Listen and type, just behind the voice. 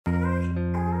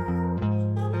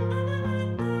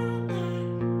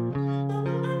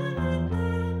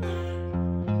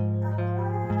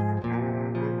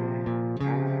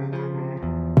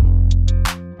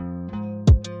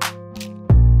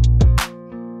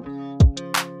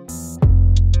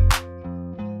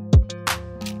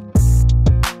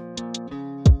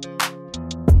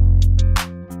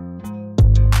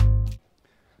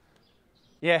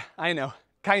Yeah, I know.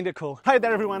 Kinda cool. Hi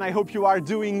there everyone, I hope you are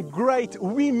doing great.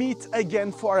 We meet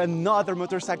again for another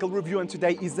motorcycle review, and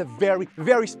today is a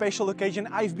very special occasion.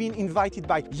 I've been invited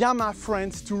by Yamaha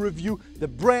friends to review the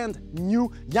brand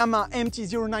new Yamaha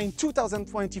MT-09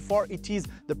 2024. It is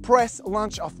the press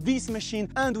launch of this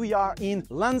machine and we are in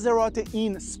Lanzarote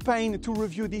in Spain to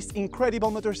review this incredible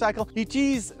motorcycle. It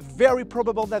is very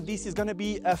probable that this is gonna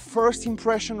be a first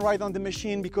impression ride on the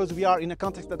machine because we are in a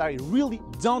context that I really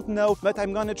don't know, but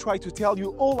I'm gonna try to tell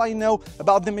you all I know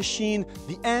about the machine,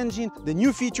 the engine, the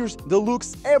new features, the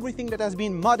looks, everything that has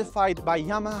been modified by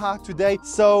Yamaha today.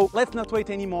 So let's not wait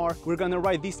anymore. We're gonna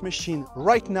ride this machine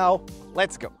right now.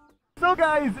 Let's go. So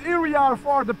guys, here we are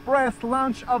for the press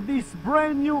launch of this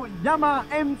brand new Yamaha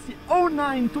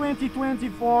MT-09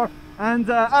 2024. And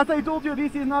as I told you,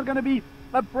 this is not gonna be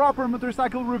a proper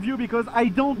motorcycle review because I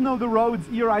don't know the roads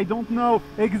here. I don't know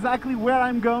exactly where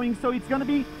I'm going. So it's gonna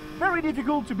be very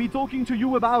difficult to be talking to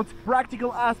you about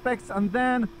practical aspects and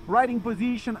then riding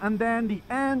position and then the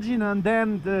engine and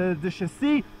then the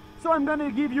chassis. So I'm gonna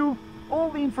give you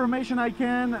all the information I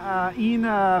can in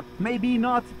maybe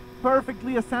not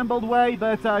perfectly assembled way,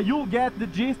 but you'll get the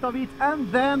gist of it.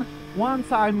 And then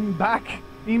once I'm back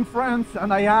in France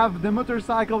and I have the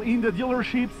motorcycle in the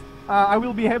dealerships, I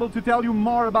will be able to tell you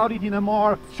more about it in a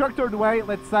more structured way,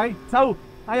 let's say. So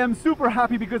I am super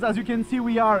happy because, as you can see,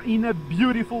 we are in a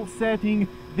beautiful setting.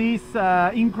 This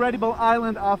incredible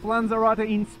island of Lanzarote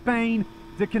in Spain,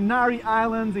 the Canary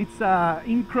Islands. It's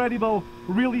incredible,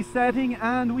 really setting,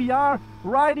 and we are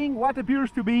riding what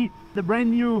appears to be the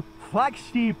brand new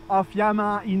flagship of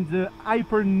Yamaha in the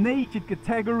hyper naked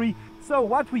category. So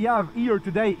what we have here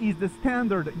today is the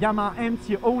standard Yamaha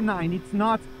MT-09. It's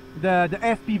not the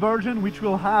FP version, which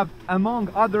will have, among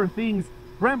other things,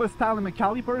 Brembo style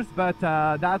calipers, but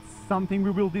that's something we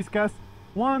will discuss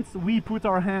once we put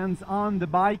our hands on the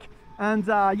bike. And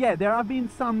yeah, there have been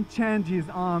some changes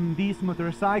on this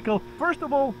motorcycle. First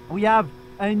of all, we have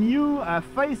a new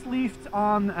facelift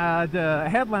on the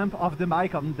headlamp of the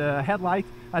bike, on the headlight.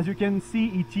 As you can see,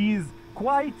 it is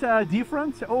quite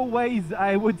different. Always,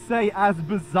 I would say, as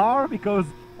bizarre, because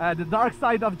the Dark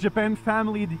Side of Japan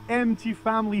family, the MT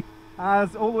family,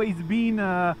 has always been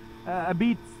a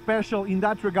bit special in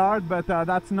that regard, but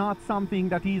that's not something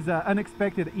that is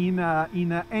unexpected in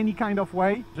any kind of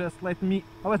way. Just let me,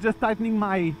 I was just tightening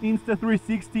my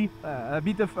Insta360, a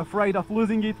bit afraid of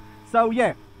losing it. So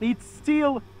yeah, it's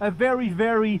still a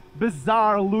very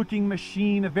bizarre looking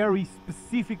machine, a very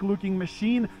specific looking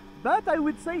machine, but I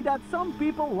would say that some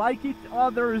people like it,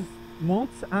 others won't,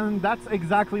 and that's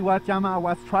exactly what Yamaha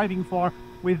was striving for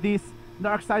with this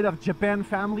Dark Side of Japan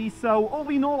family. So all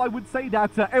in all, I would say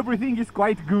that everything is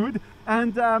quite good,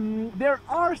 and there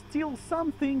are still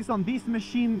some things on this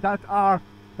machine that are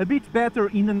a bit better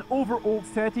in an overall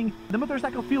setting. The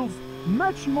motorcycle feels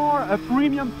much more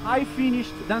premium, high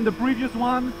finished than the previous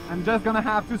one. I'm just gonna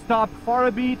have to stop for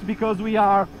a bit because we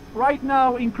are right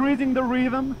now increasing the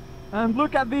rhythm. And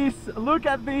look at this,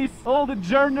 all the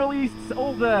journalists,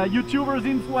 all the YouTubers,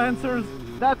 influencers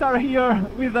that are here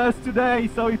with us today.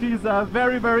 So it is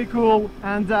very cool.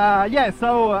 And yeah,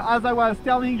 so as I was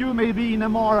telling you, maybe in a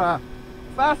more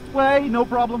fast way, no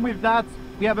problem with that.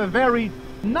 We have a very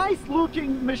nice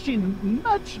looking machine,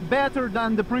 much better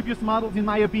than the previous models in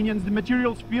my opinion. The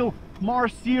materials feel more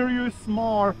serious,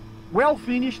 more well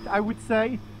finished, I would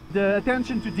say. The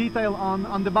attention to detail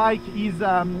on the bike is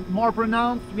more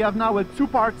pronounced. We have now a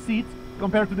two-part seat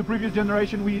compared to the previous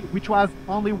generation, which was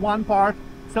only one part.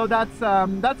 So that's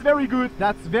very good.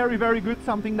 That's very good.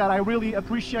 Something that I really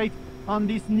appreciate on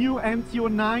this new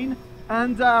MT-09.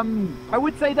 And I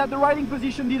would say that the riding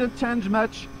position didn't change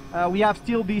much. We have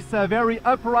still this very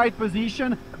upright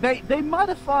position. They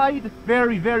modified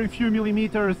very few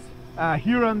millimeters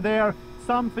here and there.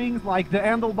 Some things like the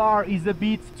handlebar is a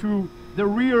bit to the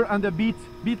rear and a bit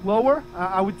lower,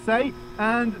 I would say,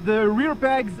 and the rear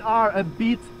pegs are a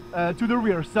bit to the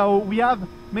rear. So we have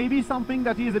maybe something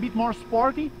that is a bit more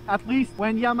sporty. At least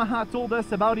when Yamaha told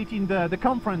us about it in the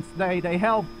conference they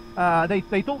held,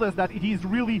 they told us that it is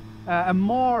really a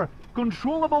more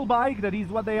controllable bike. That is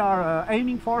what they are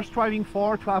aiming for, striving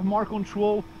for, to have more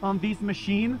control on this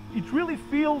machine. It really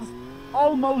feels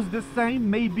almost the same.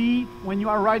 Maybe when you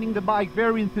are riding the bike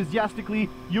very enthusiastically,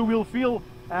 you will feel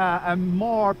a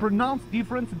more pronounced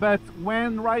difference, but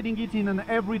when riding it in an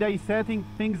everyday setting,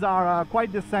 things are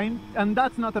quite the same. And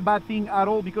that's not a bad thing at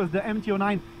all, because the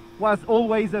MT-09 was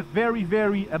always a very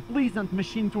pleasant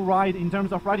machine to ride in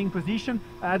terms of riding position.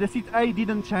 The seat A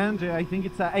didn't change. I think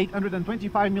it's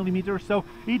 825 millimeters, so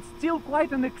it's still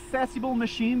quite an accessible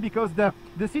machine because the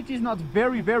seat is not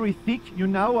very thick, you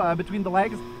know, between the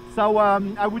legs. So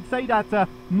I would say that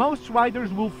most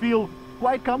riders will feel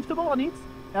quite comfortable on it,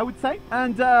 I would say.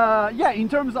 And yeah, in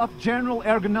terms of general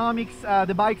ergonomics,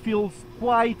 the bike feels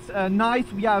quite nice.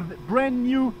 We have brand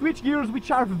new switch gears,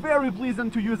 which are very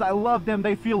pleasant to use. I love them.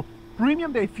 They feel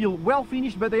premium, they feel well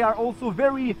finished, but they are also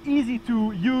very easy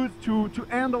to use, to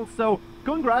handle. So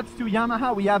congrats to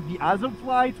Yamaha. We have the hazard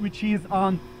light, which is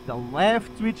on the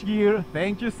left switch gear.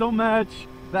 Thank you so much.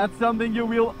 That's something you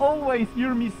will always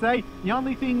hear me say. The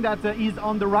only thing that is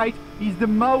on the right is the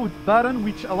mode button,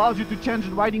 which allows you to change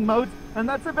the riding modes. And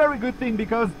that's a very good thing,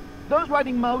 because those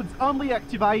riding modes only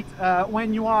activate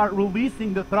when you are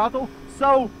releasing the throttle.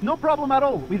 So no problem at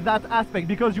all with that aspect,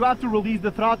 because you have to release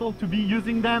the throttle to be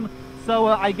using them. So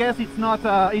I guess it's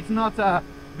not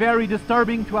very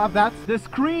disturbing to have that. The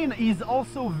screen is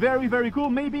also very cool.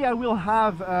 Maybe I will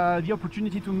have the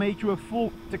opportunity to make you a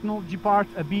full technology part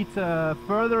a bit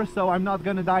further, so I'm not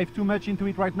gonna dive too much into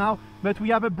it right now. But we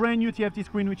have a brand new TFT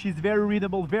screen, which is very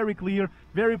readable, very clear,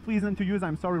 very pleasant to use.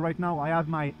 I'm sorry, right now I have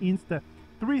my Insta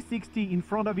 360 in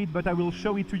front of it, but I will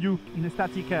show it to you in a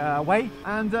static way.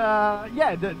 And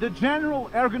yeah, the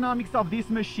general ergonomics of this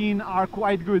machine are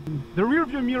quite good. The rear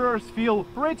view mirrors feel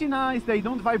pretty nice. They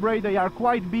don't vibrate, they are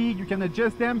quite big, you can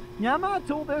adjust them. Yamaha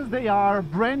told us they are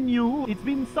brand new. It's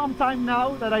been some time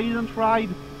now that I didn't ride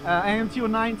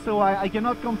MT-09, so I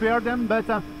cannot compare them, but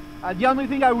the only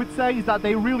thing I would say is that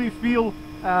they really feel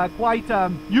quite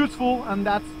useful, and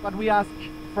that's what we ask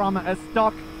from a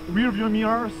stock rear view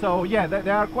mirror. So yeah, they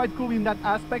are quite cool in that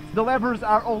aspect. The levers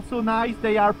are also nice.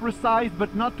 They are precise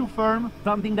but not too firm,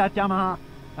 something that Yamaha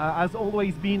has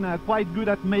always been quite good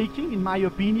at making, in my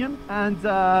opinion. And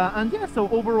yeah, so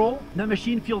overall the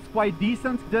machine feels quite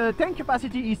decent. The tank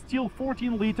capacity is still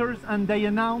 14 liters, and they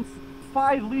announce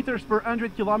 5 liters per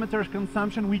 100 kilometers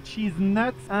consumption, which is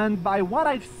nuts. And by what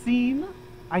I've seen,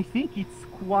 I think it's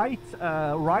quite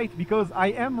right, because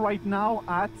I am right now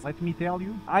at, let me tell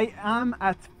you, I am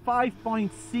at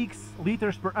 5.6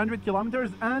 liters per 100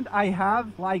 kilometers, and I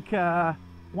have like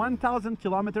 1,000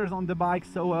 kilometers on the bike,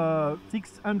 so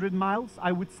 600 miles,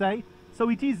 I would say. So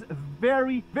it is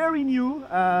very new.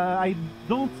 I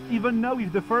don't even know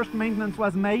if the first maintenance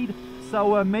was made,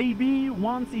 so maybe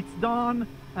once it's done,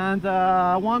 and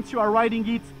once you are riding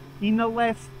it in a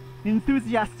less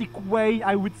enthusiastic way,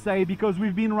 I would say, because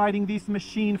we've been riding this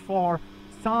machine for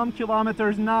some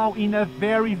kilometers now in a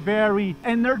very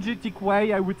energetic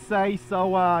way, I would say.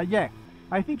 So yeah,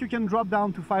 I think you can drop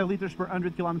down to 5 liters per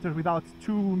 100 kilometers without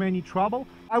too many trouble.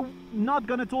 I'm not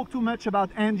gonna talk too much about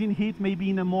engine heat.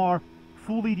 Maybe in a more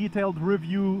fully detailed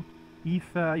review, if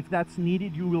that's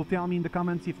needed. You will tell me in the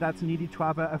comments if that's needed to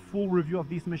have a full review of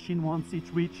this machine once it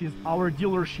reaches our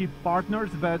dealership partners.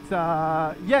 But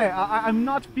yeah, I'm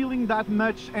not feeling that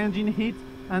much engine heat,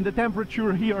 and the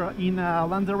temperature here in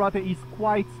Lanzarote is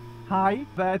quite high,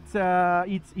 but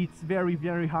it's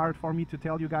very hard for me to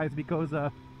tell you guys, because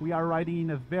we are riding in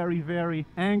a very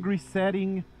angry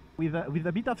setting with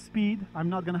a bit of speed. I'm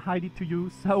not gonna hide it to you.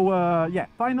 So yeah,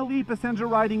 finally, passenger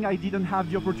riding, I didn't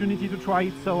have the opportunity to try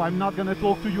it, so I'm not gonna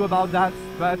talk to you about that.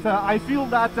 But I feel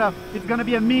that it's gonna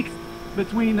be a mix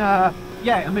between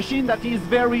yeah, a machine that is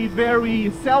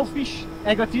very selfish,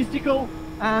 egotistical,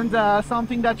 and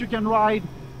something that you can ride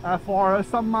for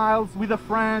some miles with a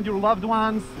friend, your loved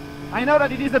ones. I know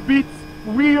that it is a bit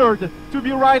weird to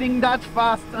be riding that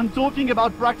fast and talking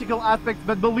about practical aspects,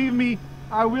 but believe me,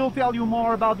 I will tell you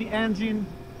more about the engine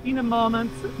in a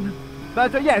moment.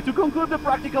 But yeah, to conclude the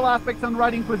practical aspects and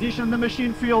riding position, the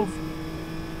machine feels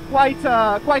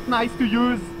quite nice to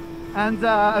use, and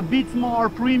a bit more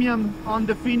premium on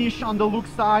the finish, on the look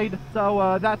side.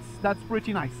 So that's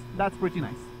pretty nice. That's pretty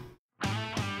nice.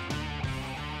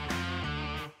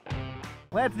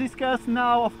 Let's discuss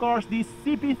now, of course, this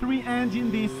CP3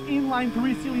 engine, this inline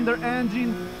 3-cylinder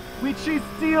engine, which is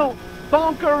still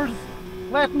bonkers.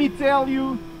 Let me tell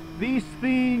you, this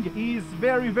thing is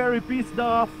very pissed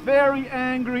off, very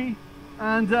angry,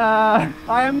 and I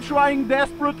am trying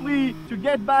desperately to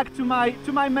get back to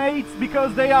my mates,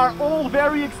 because they are all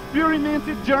very experienced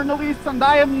journalists and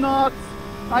I am not.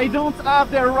 I don't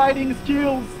have their riding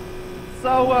skills,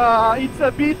 so it's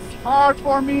a bit hard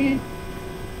for me.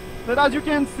 But as you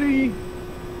can see,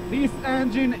 this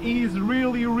engine is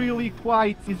really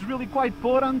quite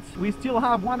potent. We still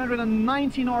have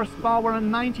 119 horsepower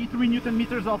and 93 Newton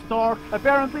meters of torque.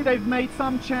 Apparently they've made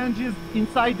some changes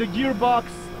inside the gearbox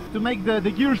to make the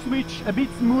gear switch a bit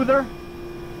smoother.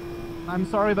 I'm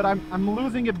sorry, but I'm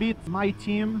losing a bit my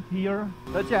team here.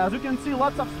 But yeah, as you can see,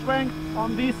 lots of strength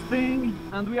on this thing,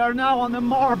 and we are now on a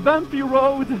more bumpy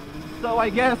road, so I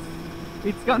guess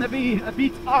it's gonna be a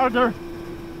bit harder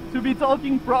to be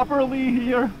talking properly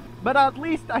here. but at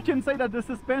least I can say that the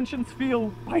suspensions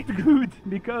feel quite good,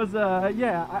 because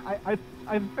yeah,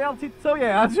 I felt it. So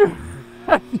yeah, as you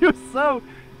as you saw,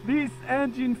 this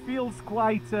engine feels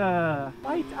quite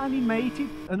animated,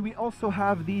 and we also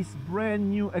have these brand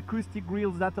new acoustic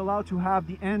grills that allow to have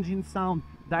the engine sound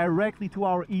directly to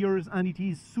our ears, and it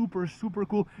is super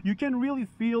cool. You can really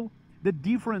feel the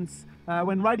difference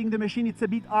when riding the machine. It's a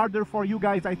bit harder for you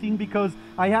guys, I think, because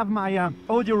I have my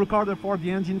audio recorder for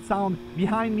the engine sound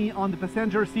behind me on the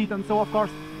passenger seat, and so of course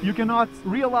you cannot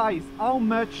realize how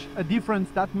much a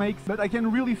difference that makes, but I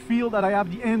can really feel that I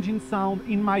have the engine sound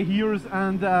in my ears,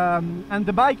 and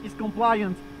the bike is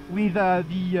compliant with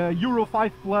the Euro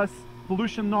 5 Plus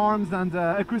pollution norms and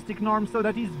acoustic norms, so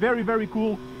that is very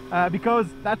cool. Because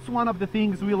that's one of the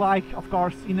things we like, of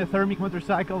course, in a thermic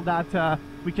motorcycle, that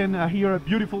we can hear a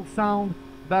beautiful sound,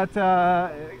 but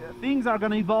things are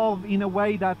going to evolve in a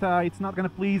way that it's not going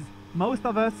to please most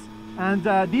of us, and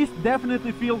this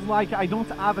definitely feels like I don't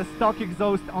have a stock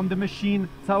exhaust on the machine,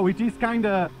 so it is kind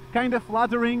of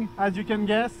flattering, as you can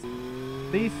guess.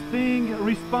 This thing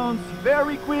responds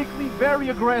very quickly, very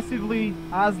aggressively.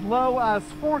 As low as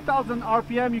 4,000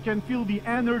 RPM, you can feel the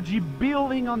energy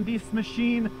building on this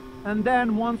machine. And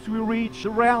then once we reach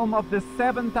the realm of the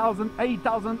 7,000,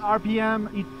 8,000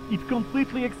 RPM, it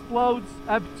completely explodes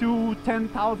up to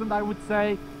 10,000, I would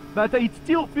say. But it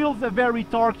still feels a very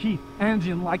torquey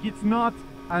engine, like it's not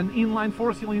an inline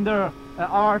four-cylinder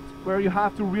art where you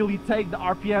have to really take the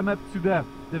RPM up to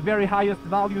the very highest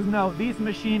values. No, this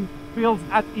machine feels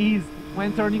at ease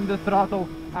when turning the throttle.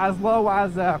 As low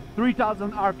as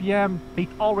 3,000 RPM, it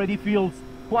already feels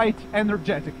quite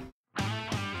energetic.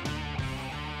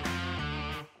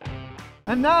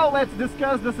 And now let's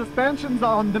discuss the suspensions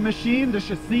on the machine, the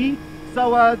chassis.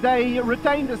 So they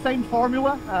retain the same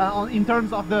formula in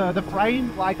terms of the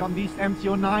frame, like on this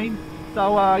MT-09.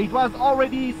 So it was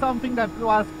already something that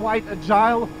was quite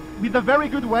agile, with a very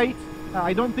good weight.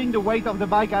 I don't think the weight of the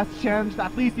bike has changed.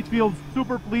 At least it feels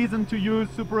super pleasant to use,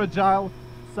 super agile.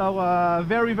 So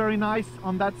very nice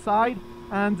on that side.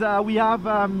 And we have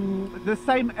the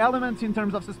same elements in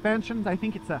terms of suspensions. I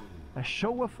think it's a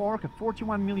Showa fork, a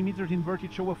 41mm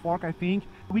inverted Showa fork, I think,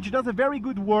 which does a very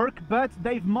good work, but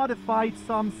they've modified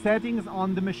some settings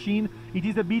on the machine. It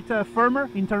is a bit firmer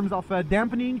in terms of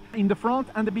dampening in the front,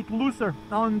 and a bit looser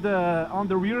on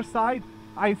the rear side.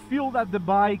 I feel that the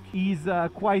bike is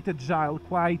quite agile,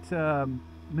 quite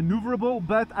maneuverable,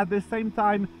 but at the same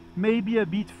time maybe a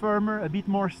bit firmer, a bit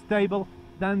more stable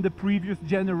than the previous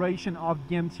generation of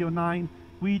the MT-09,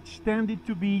 which tended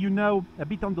to be, you know, a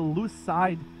bit on the loose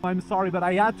side. I'm sorry, but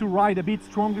I had to ride a bit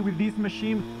strongly with this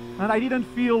machine, and I didn't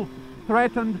feel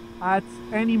threatened at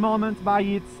any moment by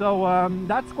it, so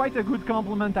that's quite a good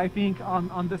compliment, I think,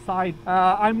 on the side.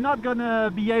 I'm not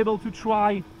gonna be able to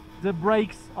try the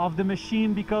brakes of the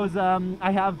machine because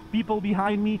I have people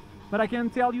behind me, but I can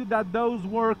tell you that those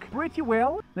work pretty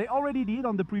well. They already did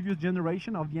on the previous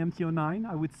generation of the MT-09,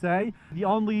 I would say. The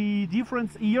only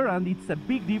difference here, and it's a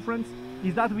big difference,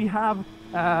 is that we have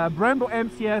Brembo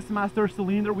MCS master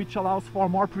cylinder, which allows for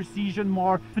more precision,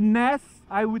 more finesse,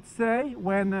 I would say,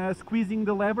 when squeezing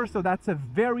the lever. So that's a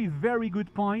very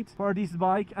good point for this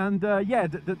bike. And yeah,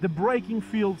 the braking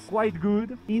feels quite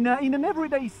good. In an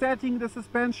everyday setting, the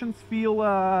suspensions feel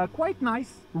quite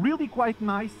nice, really quite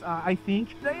nice, I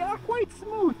think. They are quite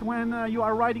smooth when you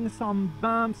are riding some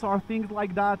bumps or things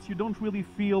like that. You don't really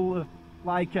feel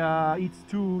like it's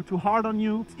too hard on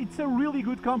you. It's a really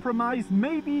good compromise.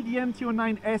 Maybe the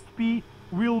MT-09 SP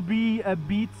will be a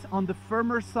bit on the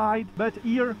firmer side, but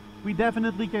here we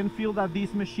definitely can feel that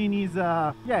this machine is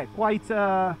yeah, quite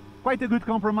a good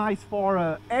compromise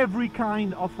for every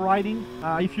kind of riding.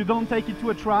 If you don't take it to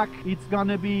a track, it's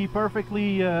gonna be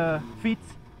perfectly fit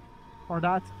for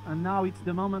that. And now it's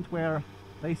the moment where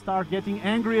they start getting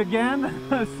angry again.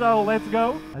 So let's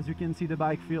go. As you can see, the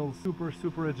bike feels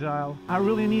super agile. I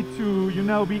really need to, you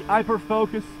know, be hyper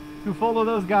focused to follow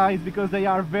those guys, because they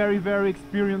are very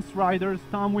experienced riders,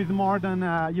 some with more than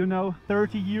you know,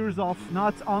 30 years of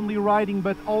not only riding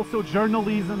but also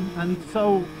journalism, and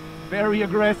so very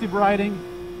aggressive riding.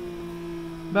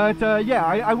 But yeah,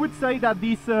 I would say that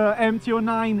this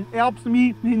MT-09 helps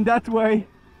me in that way.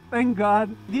 Thank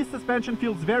God. This suspension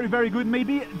feels very good,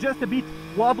 maybe just a bit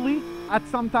wobbly. At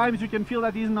some times you can feel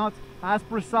that it's not as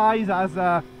precise as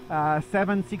a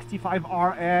 765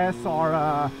 RS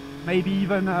or maybe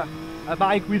even a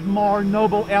bike with more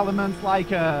noble elements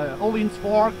like Olin's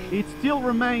fork. It still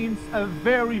remains a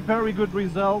very good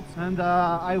result, and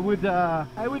I would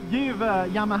give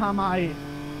Yamaha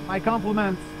my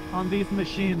compliments on this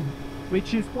machine,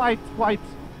 which is quite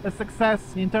a success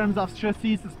in terms of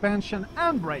chassis, suspension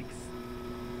and brakes.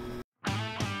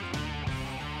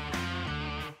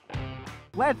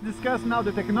 let's discuss now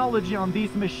the technology on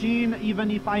this machine, even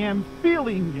if I am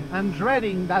feeling and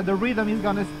dreading that the rhythm is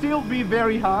gonna still be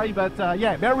very high, but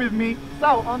yeah, bear with me. So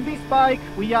on this bike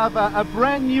we have a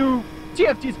brand new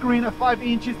TFT screen, a 5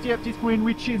 inches TFT screen,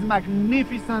 which is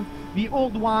magnificent. The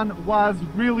old one was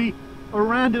really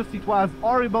horrendous, it was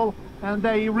horrible, and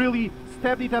they really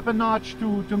stepped it up a notch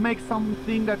to make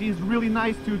something that is really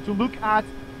nice to look at,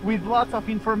 with lots of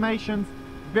information,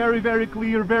 very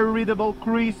clear, very readable,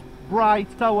 crisp, bright.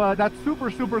 So that's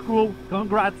super cool.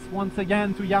 Congrats once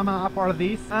again to Yamaha for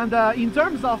this. And in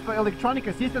terms of electronic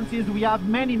assistances, we have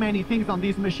many things on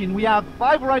this machine. We have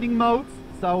 5 riding modes,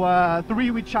 so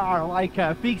 3 which are like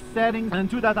fixed settings and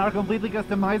 2 that are completely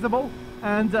customizable.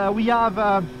 And we have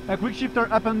a quick shifter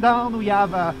up and down, we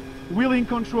have wheeling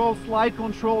control, slide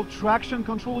control, traction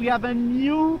control. We have a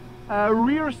new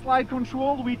rear slide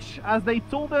control, which, as they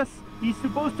told us, is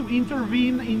supposed to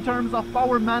intervene in terms of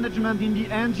power management in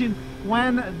the engine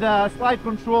when the slide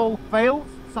control fails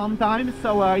sometimes.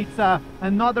 So it's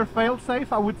another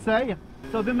fail-safe, I would say.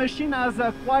 So the machine has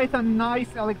quite a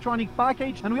nice electronic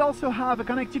package, and we also have a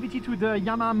connectivity to the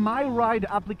Yamaha My Ride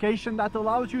application that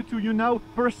allows you to, you know,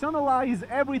 personalize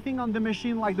everything on the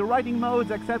machine, like the riding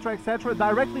modes, etc,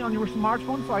 directly on your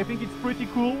smartphone. So I think it's pretty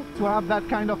cool to have that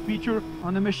kind of feature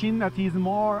on a machine that is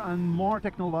more and more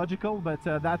technological, but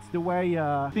that's the way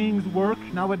things work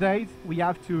nowadays. We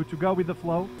have to go with the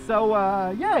flow. So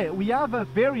yeah, we have a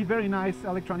very nice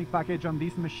electronic package on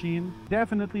this machine.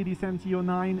 Definitely this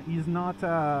MT-09 is not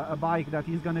a bike that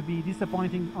is going to be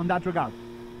disappointing on that regard.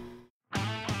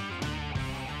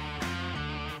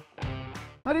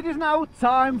 And it is now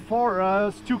time for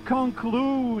us to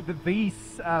conclude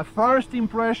this first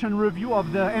impression review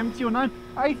of the MT-09.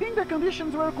 I think the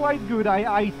conditions were quite good.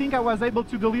 I think I was able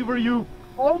to deliver you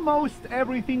almost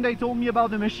everything they told me about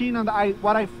the machine and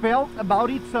what I felt about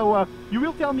it. So you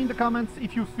will tell me in the comments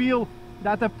if you feel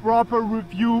that a proper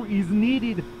review is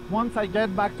needed once I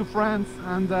get back to France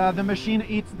and the machine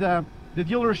hits the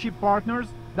dealership partners.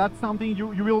 That's something you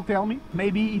will tell me.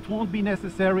 Maybe it won't be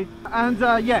necessary. And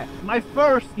yeah, my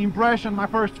first impression, my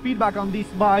first feedback on this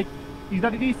bike is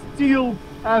that it is still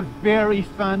a very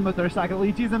fun motorcycle.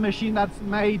 It is a machine that's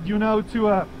made, you know,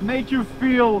 to make you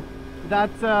feel that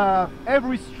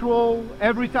every stroll,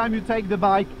 every time you take the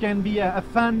bike can be a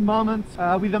fun moment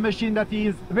with a machine that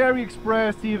is very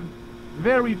expressive,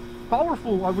 very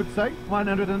powerful, I would say.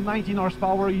 119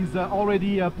 horsepower is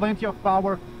already plenty of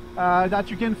power that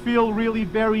you can feel really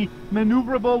very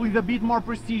maneuverable, with a bit more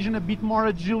precision, a bit more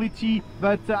agility,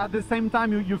 but at the same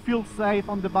time you feel safe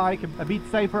on the bike, a bit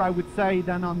safer I would say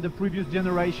than on the previous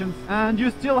generations. And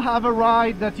you still have a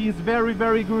ride that is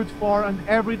very good for an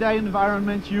everyday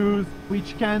environment use,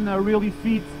 which can really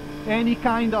fit any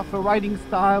kind of a riding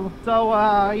style. So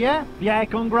yeah,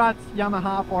 congrats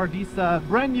Yamaha for this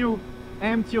brand new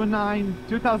MT-09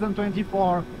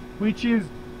 2024, which is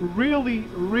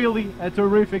really a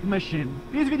terrific machine.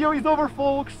 This video is over,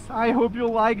 folks. I hope you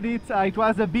liked it. It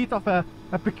was a bit of a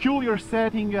peculiar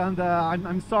setting, and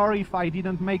I'm sorry if I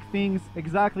didn't make things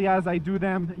exactly as I do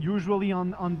them usually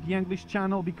on the English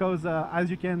channel, because as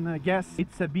you can guess,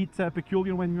 it's a bit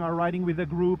peculiar when you are riding with a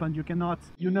group and you cannot,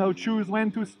 you know, choose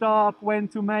when to stop, when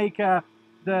to make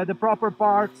the proper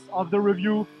parts of the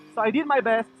review. So I did my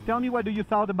best. Tell me what do you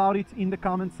thought about it in the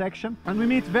comment section. And we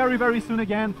meet very soon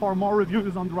again for more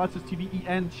reviews on the Roadsters TV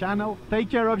EN channel. Take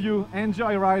care of you,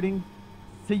 enjoy riding,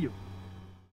 see you.